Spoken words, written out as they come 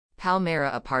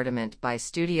Palmeira Apartament by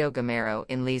Studio Gameiro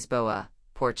in Lisboa,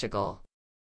 Portugal.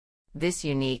 This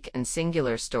unique and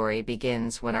singular story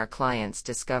begins when our clients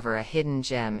discover a hidden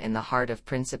gem in the heart of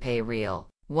Príncipe Real,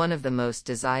 one of the most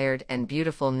desired and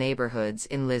beautiful neighborhoods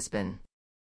in Lisbon.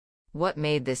 What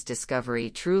made this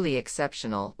discovery truly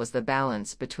exceptional was the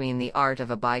balance between the art of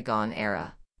a bygone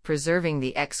era, preserving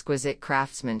the exquisite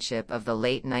craftsmanship of the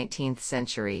late 19th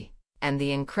century, and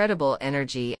the incredible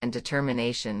energy and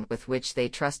determination with which they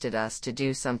trusted us to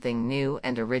do something new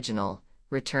and original,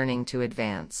 returning to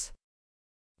advance.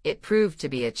 It proved to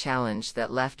be a challenge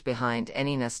that left behind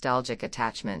any nostalgic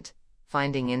attachment,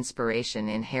 finding inspiration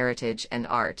in heritage and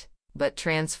art, but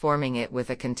transforming it with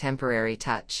a contemporary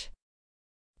touch.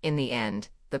 In the end,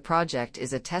 the project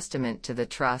is a testament to the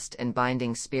trust and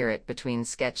binding spirit between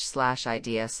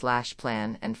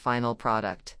sketch/idea/plan and final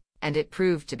product, and it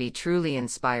proved to be truly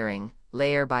inspiring,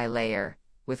 layer by layer,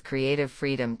 with creative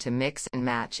freedom to mix and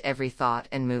match every thought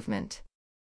and movement.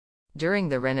 During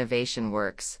the renovation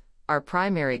works, our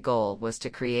primary goal was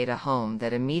to create a home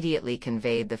that immediately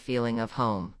conveyed the feeling of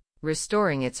home,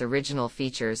 restoring its original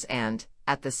features and,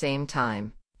 at the same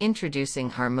time,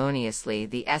 introducing harmoniously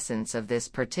the essence of this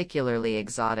particularly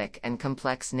exotic and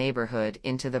complex neighborhood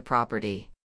into the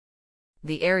property.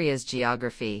 The area's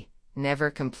geography,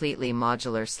 never completely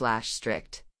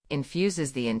modular/strict,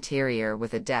 infuses the interior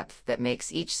with a depth that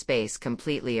makes each space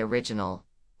completely original,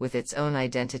 with its own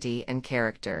identity and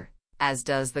character, as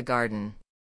does the garden.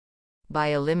 By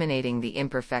eliminating the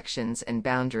imperfections and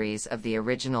boundaries of the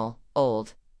original,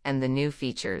 old, and the new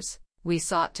features, we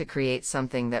sought to create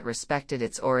something that respected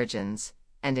its origins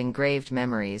and engraved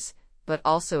memories, but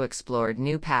also explored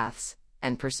new paths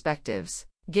and perspectives,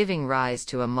 giving rise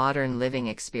to a modern living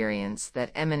experience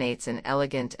that emanates an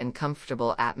elegant and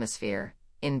comfortable atmosphere,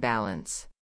 in balance.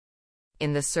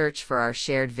 In the search for our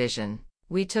shared vision,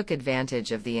 we took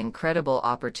advantage of the incredible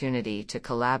opportunity to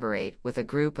collaborate with a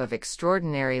group of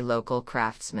extraordinary local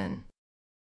craftsmen.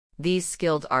 These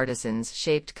skilled artisans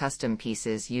shaped custom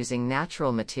pieces using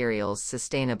natural materials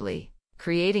sustainably,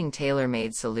 creating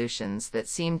tailor-made solutions that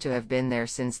seem to have been there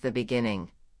since the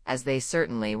beginning, as they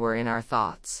certainly were in our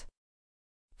thoughts.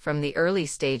 From the early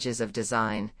stages of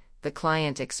design, the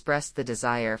client expressed the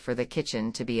desire for the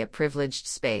kitchen to be a privileged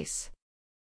space.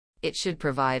 It should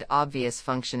provide obvious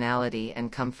functionality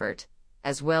and comfort,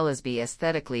 as well as be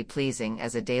aesthetically pleasing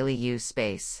as a daily use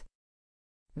space.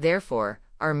 Therefore,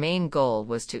 our main goal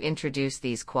was to introduce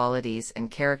these qualities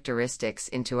and characteristics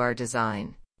into our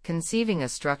design, conceiving a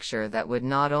structure that would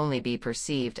not only be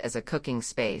perceived as a cooking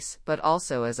space but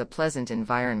also as a pleasant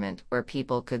environment where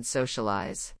people could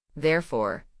socialize.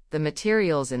 Therefore, the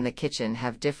materials in the kitchen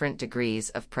have different degrees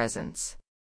of presence.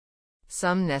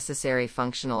 Some necessary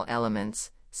functional elements,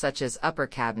 such as upper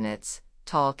cabinets,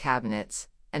 tall cabinets,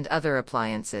 and other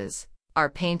appliances, are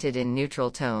painted in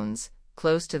neutral tones,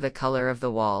 close to the color of the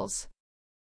walls.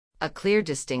 A clear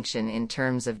distinction in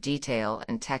terms of detail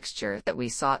and texture that we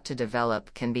sought to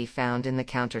develop can be found in the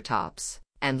countertops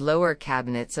and lower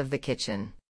cabinets of the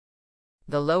kitchen.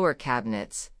 The lower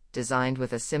cabinets, designed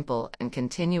with a simple and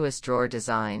continuous drawer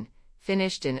design,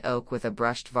 finished in oak with a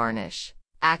brushed varnish,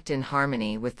 act in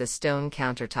harmony with the stone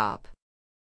countertop.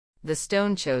 The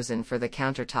stone chosen for the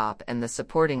countertop and the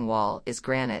supporting wall is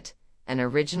granite, an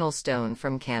original stone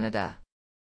from Canada.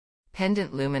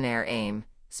 Pendant luminaire aim,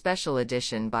 special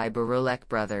edition by Barulek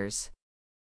Brothers.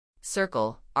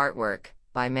 Circle, artwork,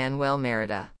 by Manuel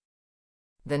Merida.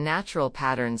 The natural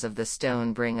patterns of the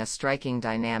stone bring a striking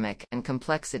dynamic and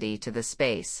complexity to the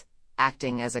space,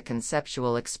 acting as a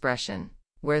conceptual expression,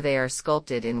 where they are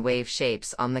sculpted in wave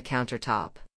shapes on the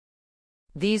countertop.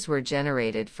 These were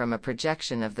generated from a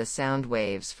projection of the sound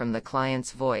waves from the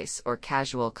client's voice or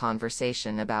casual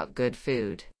conversation about good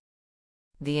food.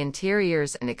 The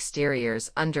interiors and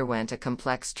exteriors underwent a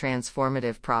complex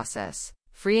transformative process,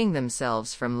 freeing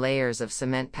themselves from layers of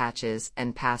cement patches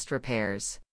and past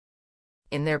repairs.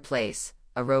 In their place,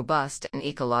 a robust and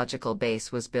ecological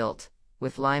base was built,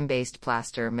 with lime-based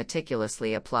plaster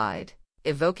meticulously applied,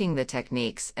 evoking the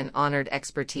techniques and honored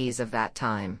expertise of that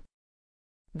time.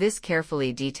 This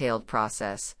carefully detailed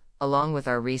process, along with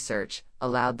our research,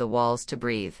 allowed the walls to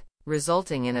breathe,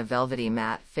 resulting in a velvety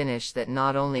matte finish that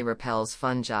not only repels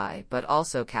fungi but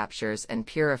also captures and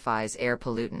purifies air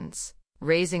pollutants,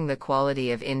 raising the quality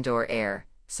of indoor air,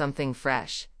 something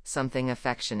fresh, something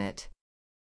affectionate.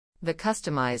 The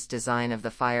customized design of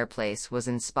the fireplace was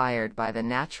inspired by the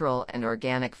natural and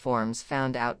organic forms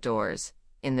found outdoors,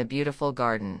 in the beautiful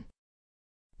garden.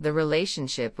 The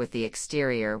relationship with the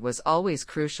exterior was always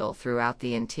crucial throughout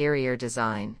the interior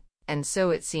design, And so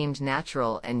it seemed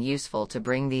natural and useful to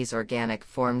bring these organic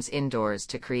forms indoors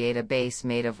to create a base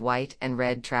made of white and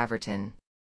red travertine.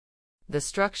 The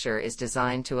structure is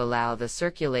designed to allow the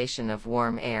circulation of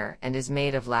warm air and is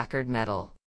made of lacquered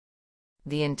metal.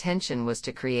 The intention was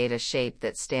to create a shape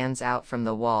that stands out from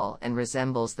the wall and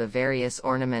resembles the various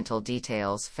ornamental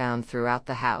details found throughout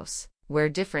the house, where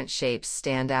different shapes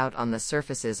stand out on the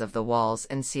surfaces of the walls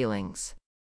and ceilings.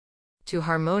 To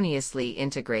harmoniously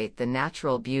integrate the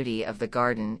natural beauty of the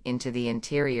garden into the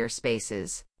interior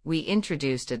spaces, we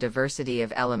introduced a diversity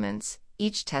of elements,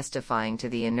 each testifying to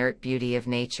the inert beauty of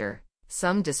nature,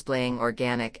 some displaying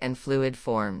organic and fluid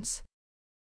forms.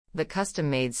 The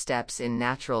custom-made steps in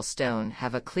natural stone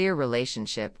have a clear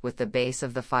relationship with the base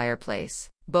of the fireplace,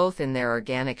 both in their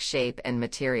organic shape and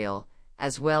material,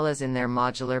 as well as in their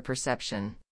modular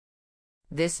perception.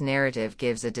 This narrative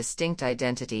gives a distinct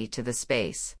identity to the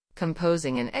space,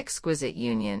 composing an exquisite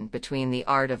union between the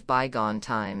art of bygone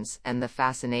times and the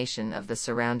fascination of the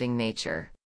surrounding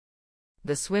nature.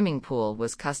 The swimming pool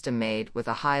was custom-made with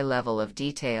a high level of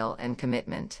detail and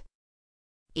commitment.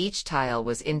 Each tile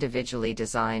was individually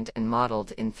designed and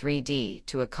modeled in 3D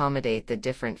to accommodate the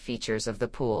different features of the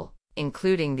pool,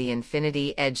 including the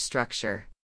infinity edge structure.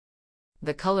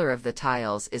 The color of the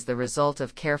tiles is the result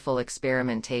of careful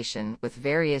experimentation with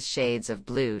various shades of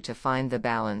blue to find the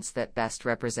balance that best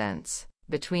represents,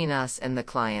 between us and the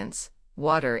clients,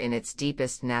 water in its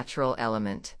deepest natural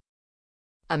element.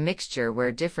 A mixture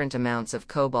where different amounts of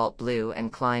cobalt blue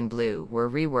and Klein blue were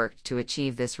reworked to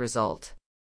achieve this result.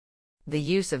 The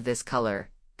use of this color,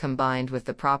 combined with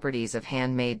the properties of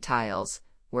handmade tiles,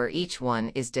 where each one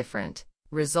is different,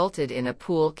 resulted in a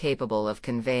pool capable of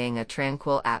conveying a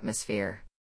tranquil atmosphere.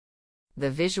 The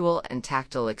visual and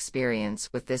tactile experience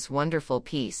with this wonderful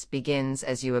piece begins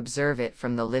as you observe it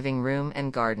from the living room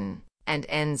and garden, and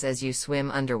ends as you swim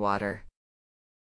underwater.